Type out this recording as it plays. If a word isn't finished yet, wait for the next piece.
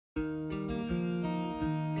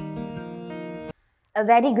A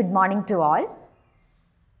very good morning to all.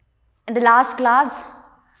 In the last class,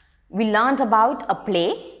 we learnt about a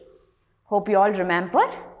play. Hope you all remember.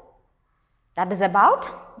 That is about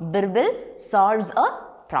Birbil solves a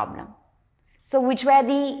problem. So, which were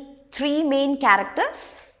the three main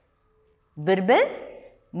characters? Birbil,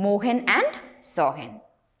 Mohan and Sohan.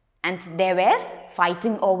 And they were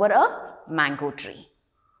fighting over a mango tree.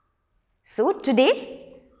 So,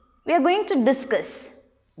 today we are going to discuss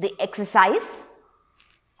the exercise.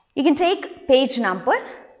 You can take page number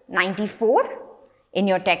 94 in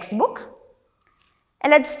your textbook.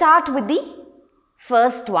 And let's start with the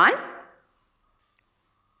first one.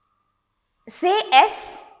 Say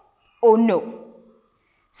yes or no.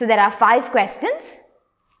 So there are 5 questions.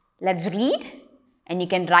 Let's read and you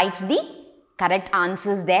can write the correct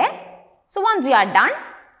answers there. So once you are done,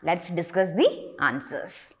 let's discuss the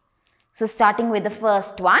answers. So starting with the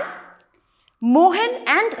first one. Mohan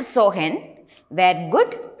and Sohan were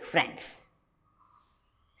good friends.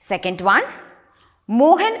 Second one.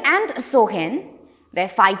 Mohan and Sohan were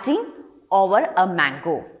fighting over a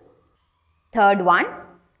mango. Third one.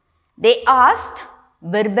 They asked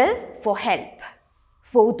Birbil for help.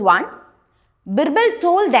 Fourth one. Birbil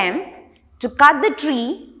told them to cut the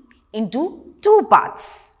tree into 2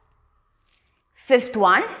 parts. Fifth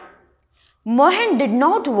one. Mohan did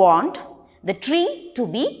not want the tree to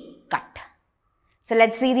be cut. So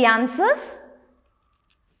let's see the answers.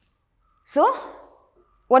 So,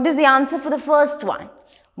 what is the answer for the first one?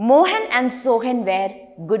 Mohan and Sohan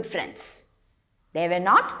were good friends. They were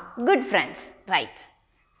not good friends, right?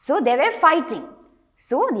 So, they were fighting.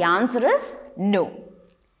 So, the answer is no.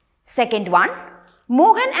 Second one,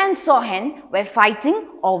 Mohan and Sohan were fighting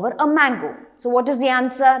over a mango. So, what is the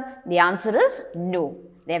answer? The answer is no.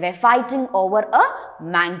 They were fighting over a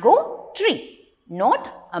mango tree,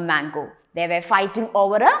 not a mango. They were fighting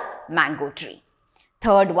over a mango tree.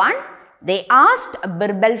 Third one, they asked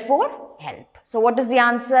Birbil for help. So, what is the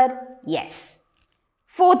answer? Yes.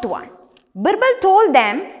 Fourth one, Birbil told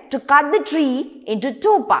them to cut the tree into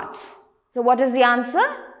 2 parts. So, what is the answer?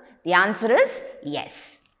 The answer is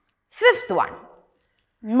yes. Fifth one,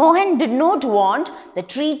 Mohan did not want the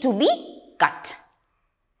tree to be cut.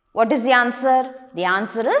 What is the answer? The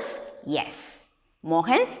answer is yes.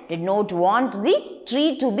 Mohan did not want the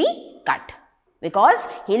tree to be cut because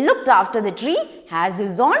he looked after the tree as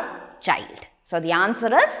his own child. So, the answer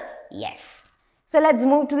is yes. So, let's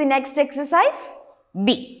move to the next exercise.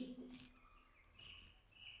 B.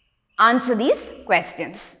 Answer these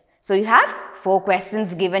questions. So, you have 4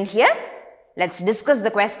 questions given here. Let's discuss the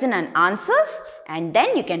question and answers and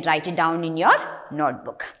then you can write it down in your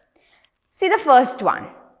notebook. See the first one.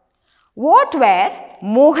 What were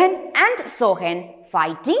Mohan and Sohan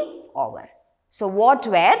fighting over? So, what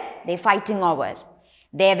were they fighting over?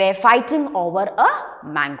 They were fighting over a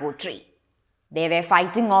mango tree. They were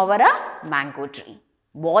fighting over a mango tree.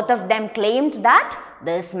 Both of them claimed that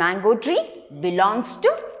this mango tree belongs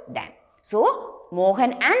to them. So,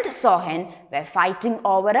 Mohan and Sohan were fighting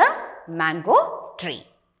over a mango tree.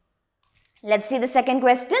 Let's see the second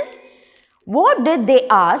question. What did they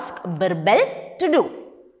ask Birbil to do?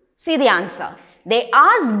 See the answer. They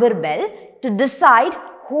asked Birbil to decide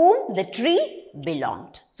whom the tree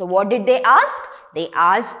belonged. So, what did they ask? They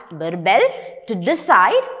asked Birbil to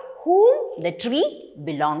decide whom the tree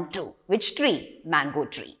belonged to. Which tree? Mango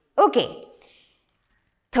tree. Okay.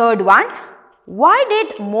 Third one. Why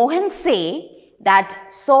did Mohan say that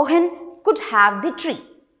Sohan could have the tree?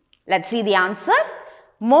 Let's see the answer.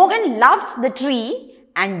 Mohan loved the tree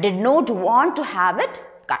and did not want to have it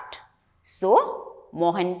cut. So,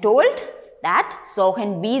 Mohan told that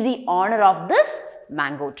Sohan be the owner of this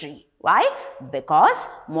mango tree. Why? Because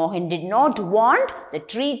Mohan did not want the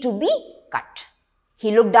tree to be cut. He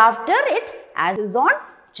looked after it as his own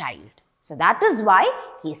child. So, that is why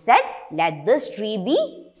he said, let this tree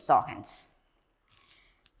be Sohan's.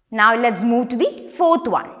 Now, let's move to the fourth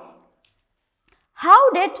one. How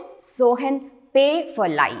did Sohan pay for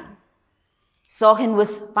lying? Sohan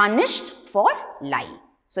was punished for lying.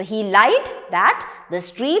 So, he lied that this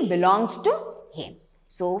tree belongs to him.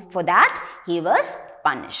 So, for that, he was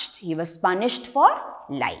punished. He was punished for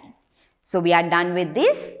lying. So, we are done with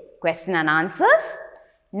this question and answers.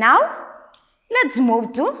 Now, let's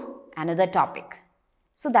move to another topic.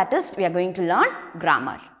 So, that is, we are going to learn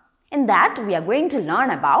grammar. In that, we are going to learn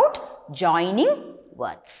about joining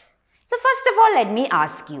words. So, first of all, let me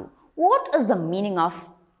ask you, what is the meaning of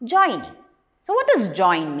joining? So, what does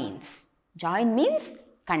join means? Join means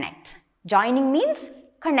connect. Joining means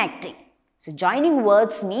connecting. So, joining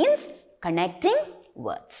words means connecting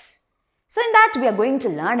words. So, in that we are going to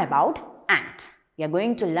learn about and. We are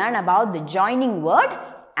going to learn about the joining word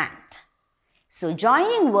and. So,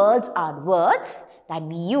 joining words are words that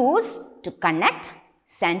we use to connect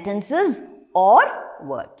sentences or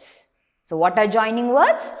words. So, what are joining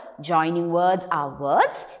words? Joining words are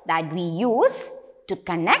words that we use to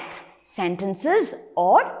connect sentences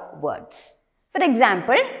or words. For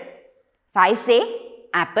example, if I say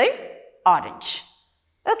apple, orange.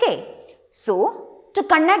 Okay, so to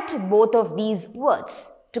connect both of these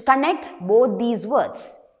words,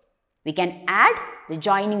 we can add the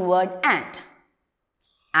joining word and.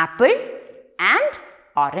 Apple and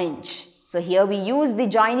orange. So here we use the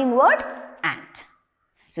joining word and.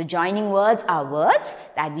 So joining words are words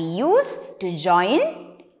that we use to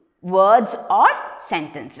join words or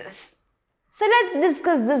sentences. So let's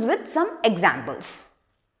discuss this with some examples.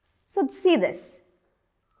 So see this.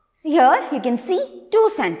 So here you can see two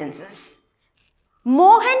sentences.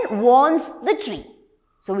 Mohan wants the tree.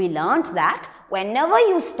 So we learnt that whenever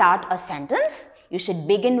you start a sentence, you should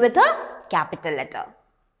begin with a capital letter.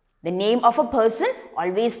 The name of a person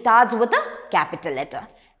always starts with a capital letter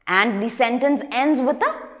and the sentence ends with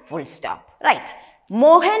a full stop. Right.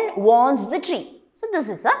 Mohan wants the tree. So this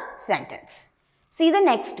is a sentence. See the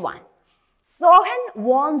next one. Sohan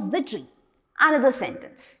wants the tree. Another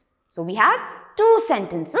sentence. So we have two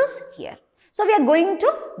sentences here. So we are going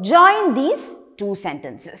to join these two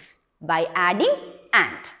sentences by adding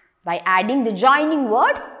and. By adding the joining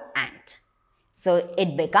word and. So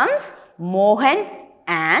it becomes Mohan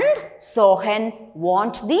and Sohan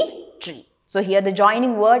want the tree. So here the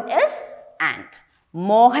joining word is and.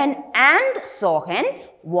 Mohan and Sohan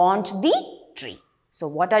want the tree. So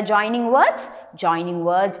what are joining words? Joining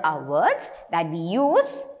words are words that we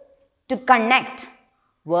use to connect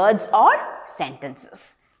words or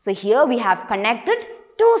sentences. So here we have connected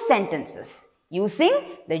two sentences using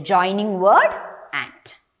the joining word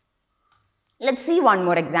and. Let's see one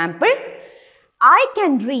more example. I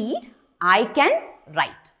can read, I can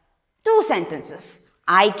write. Two sentences.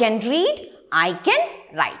 I can read, I can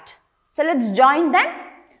write. So let's join them.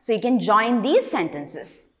 So you can join these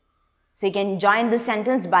sentences. So you can join the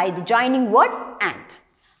sentence by the joining word and.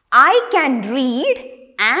 I can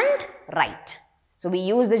read and write. So we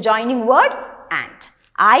use the joining word and.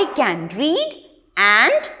 I can read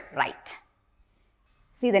and write.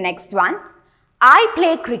 See the next one. I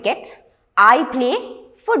play cricket. I play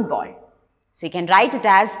football. So you can write it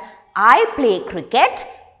as I play cricket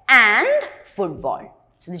and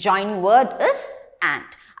football. So the joining word is and.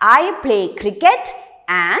 I play cricket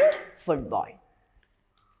and football.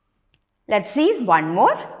 Let's see one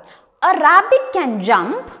more. A rabbit can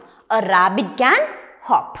jump, a rabbit can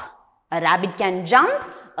hop. A rabbit can jump,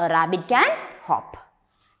 a rabbit can hop.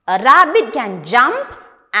 A rabbit can jump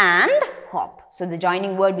and hop. So the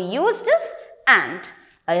joining word we used is and.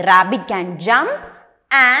 A rabbit can jump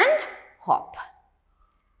and hop.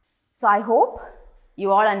 So I hope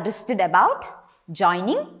you all understood about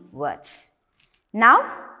joining words.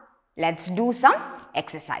 Now let's do some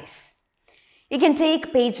exercise. You can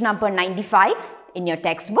take page number 95 in your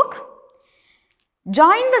textbook.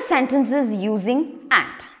 Join the sentences using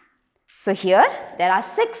and. So here there are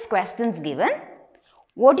 6 questions given.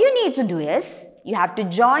 What you need to do is you have to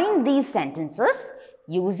join these sentences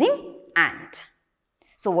using and.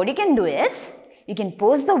 So what you can do is you can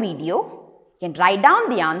pause the video, you can write down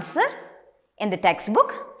the answer in the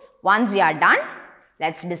textbook. Once you are done,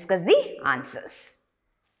 let's discuss the answers.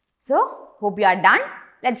 So hope you are done.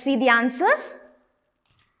 Let's see the answers.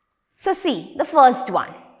 So see the first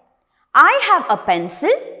one. I have a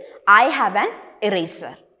pencil, I have an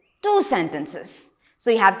eraser. 2 sentences.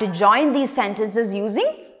 So you have to join these sentences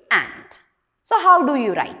using and. So how do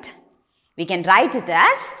you write? We can write it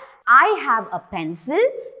as I have a pencil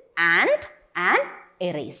and an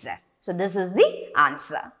eraser. So this is the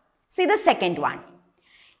answer. See the second one.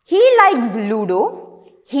 He likes Ludo,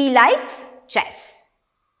 he likes chess.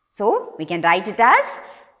 So we can write it as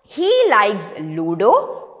he likes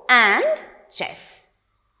Ludo and chess.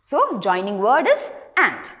 So joining word is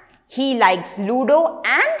and. He likes Ludo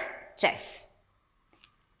and chess.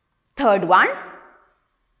 Third one.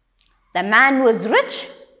 The man was rich,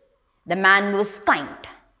 the man was kind.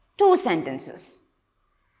 2 sentences.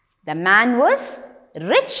 The man was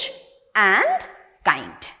rich and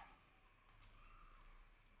kind.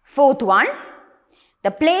 Fourth one.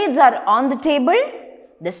 The plates are on the table,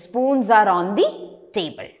 the spoons are on the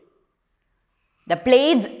table. The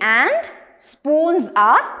plates and spoons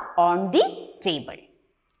are on the table.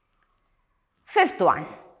 Fifth one.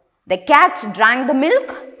 The cat drank the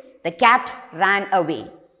milk, the cat ran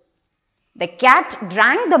away. The cat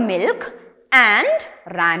drank the milk and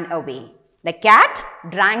ran away. The cat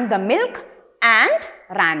drank the milk and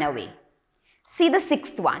ran away. See the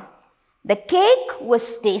sixth one. The cake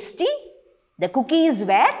was tasty. The cookies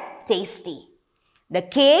were tasty. The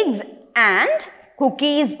cakes and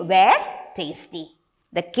cookies were tasty.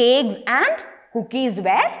 The cakes and cookies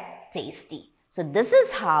were tasty. So this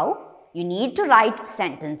is how you need to write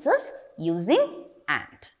sentences using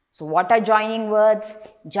and. So what are joining words?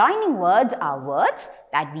 Joining words are words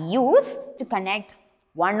that we use to connect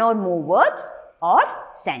one or more words or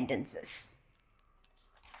sentences.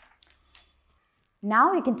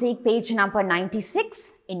 Now you can take page number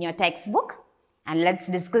 96 in your textbook and let's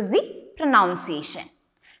discuss the pronunciation.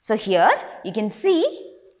 So here you can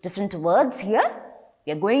see different words here.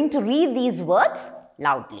 We are going to read these words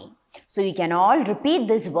loudly. So you can all repeat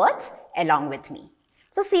these words along with me.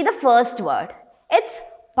 So see the first word. It's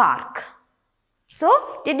park.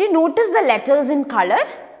 So did you notice the letters in color?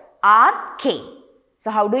 R-K.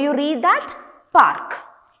 So how do you read that? Park.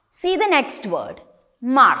 See the next word.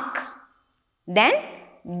 Mark. Then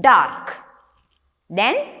dark.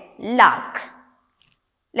 Then lark.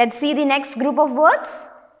 Let's see the next group of words.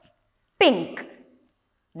 Pink.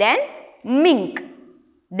 Then mink.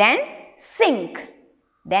 Then sink.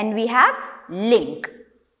 Then we have link.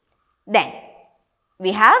 Then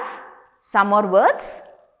we have some more words.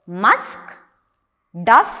 Musk,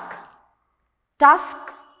 dusk, tusk,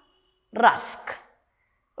 rusk.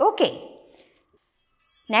 Okay.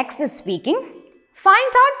 Next is speaking.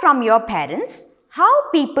 Find out from your parents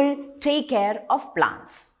how people take care of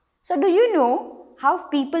plants. So do you know how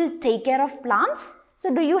people take care of plants?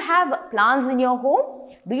 So do you have plants in your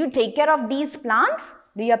home? Do you take care of these plants?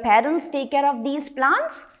 Do your parents take care of these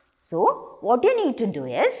plants? So what you need to do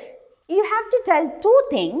is, you have to tell two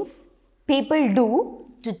things people do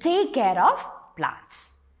to take care of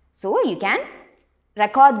plants. So you can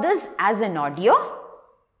record this as an audio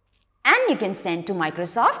and you can send to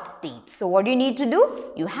Microsoft Teams. So what do you need to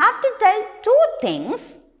do? You have to tell two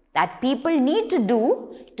things that people need to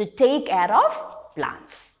do to take care of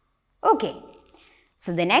plants. Okay.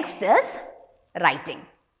 So the next is writing.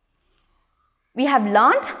 We have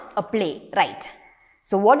learnt a play, right?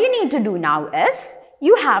 So what you need to do now is,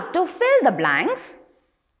 you have to fill the blanks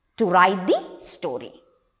to write the story.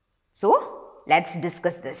 So let's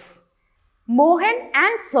discuss this. Mohan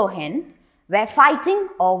and Sohan were fighting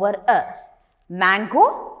over a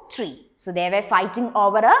mango tree. So they were fighting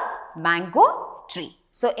over a mango tree.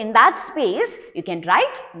 So in that space, you can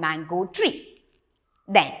write mango tree.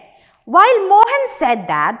 Then, while Mohan said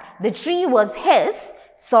that the tree was his,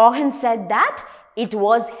 Sohan said that it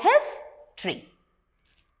was his tree.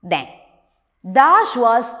 Then, Dash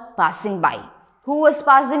was passing by. Who was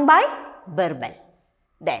passing by? Birbal.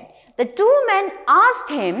 Then, the two men asked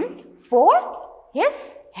him for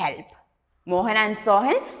his help. Mohan and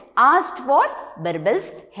Sohan asked for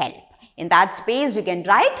Birbal's help. In that space, you can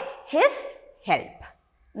write his help.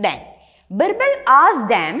 Then, Birbal asked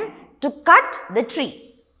them to cut the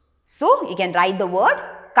tree. So, you can write the word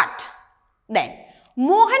cut. Then,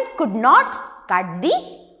 Mohan could not cut the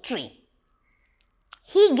tree.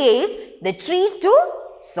 He gave the tree to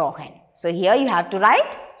Sohan. So, here you have to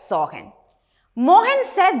write Sohan. Mohan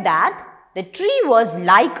said that the tree was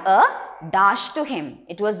like a dash to him.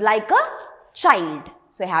 It was like a child.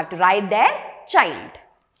 So, you have to write there child.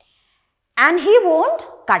 And he won't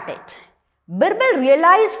cut it. Birbal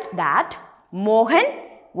realized that Mohan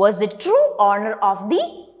was the true owner of the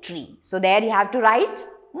tree. So, there you have to write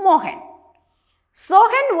Mohan.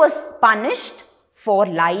 Sohan was punished for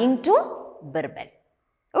lying to Birbal.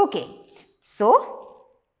 Okay. So,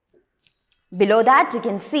 below that you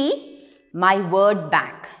can see my word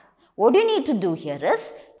bank. What you need to do here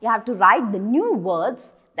is, you have to write the new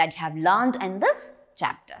words that you have learned in this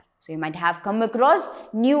chapter. So, you might have come across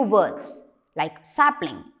new words like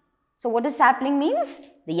sapling. So, what does sapling means?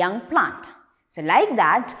 The young plant. So, like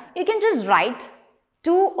that, you can just write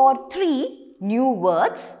 2 or 3 new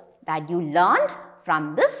words that you learned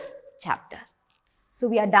from this chapter. So,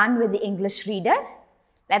 we are done with the English reader.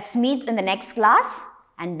 Let's meet in the next class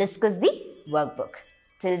and discuss the workbook.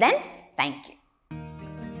 Till then, thank you.